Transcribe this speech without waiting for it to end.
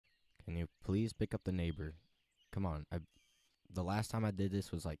Can you please pick up the neighbor? Come on. The last time I did this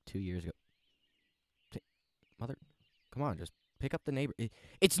was like 2 years ago. Mother, come on, just pick up the neighbor.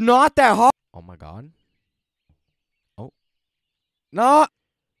 It's not that hard. Oh my god. Oh. No!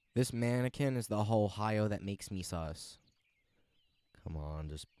 This mannequin is the whole Ohio that makes me sus. Come on,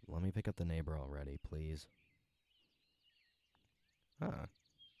 just let me pick up the neighbor already, please. Huh.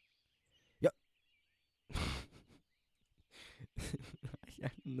 Yep.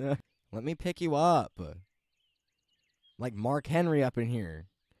 No. Let me pick you up. Like Mark Henry up in here.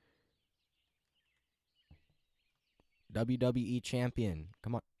 WWE champion.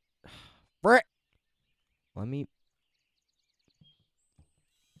 Come on. Frick. Let me.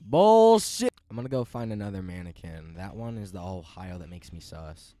 Bullshit. I'm gonna go find another mannequin. That one is the Ohio that makes me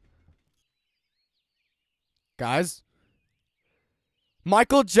sus. Guys.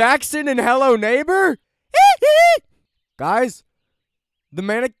 Michael Jackson and Hello Neighbor? Guys.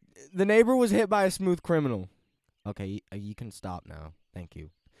 The neighbor was hit by a smooth criminal. Okay, you can stop now. Thank you.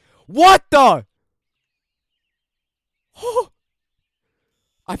 What the?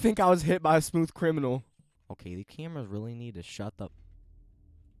 I think I was hit by a smooth criminal. Okay, the cameras really need to shut up.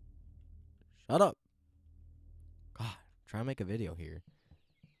 Shut up. God, try to make a video here.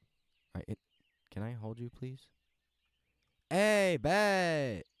 Alright, can I hold you, please? Hey,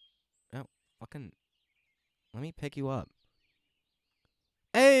 babe. Oh, fucking. Let me pick you up.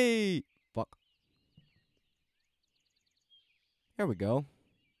 Hey! Fuck. There we go.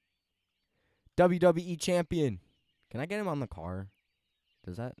 WWE champion. Can I get him on the car?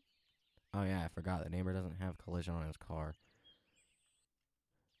 Does that? Oh, yeah, I forgot. The neighbor doesn't have collision on his car.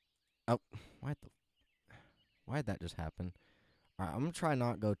 Oh, why'd that just happen? Alright, I'm gonna try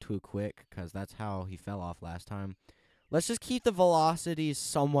not go too quick, because that's how he fell off last time. Let's just keep the velocities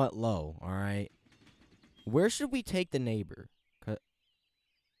somewhat low, alright? Where should we take the neighbor?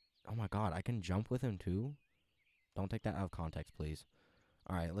 Oh my god, I can jump with him too? Don't take that out of context, please.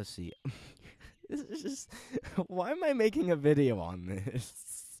 Alright, let's see. This is just... Why am I making a video on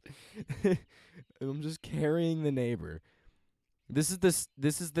this? I'm just carrying the neighbor. This is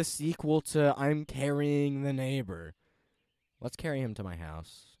the sequel to I'm Carrying the Neighbor. Let's carry him to my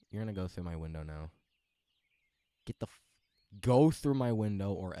house. You're gonna go through my window now. Go through my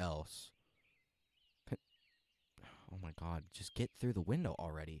window or else. Oh my god, just get through the window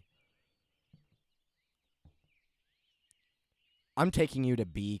already. I'm taking you to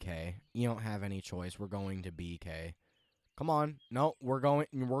BK. You don't have any choice. We're going to BK. Come on. No, we're going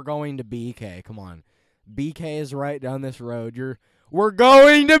to BK. Come on. BK is right down this road. We're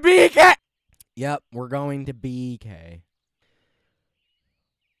going to BK. Yep, we're going to BK.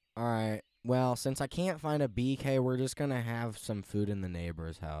 All right. Well, since I can't find a BK, we're just going to have some food in the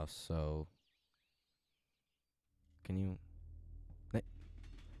neighbor's house. So, can you...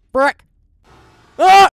 Brick!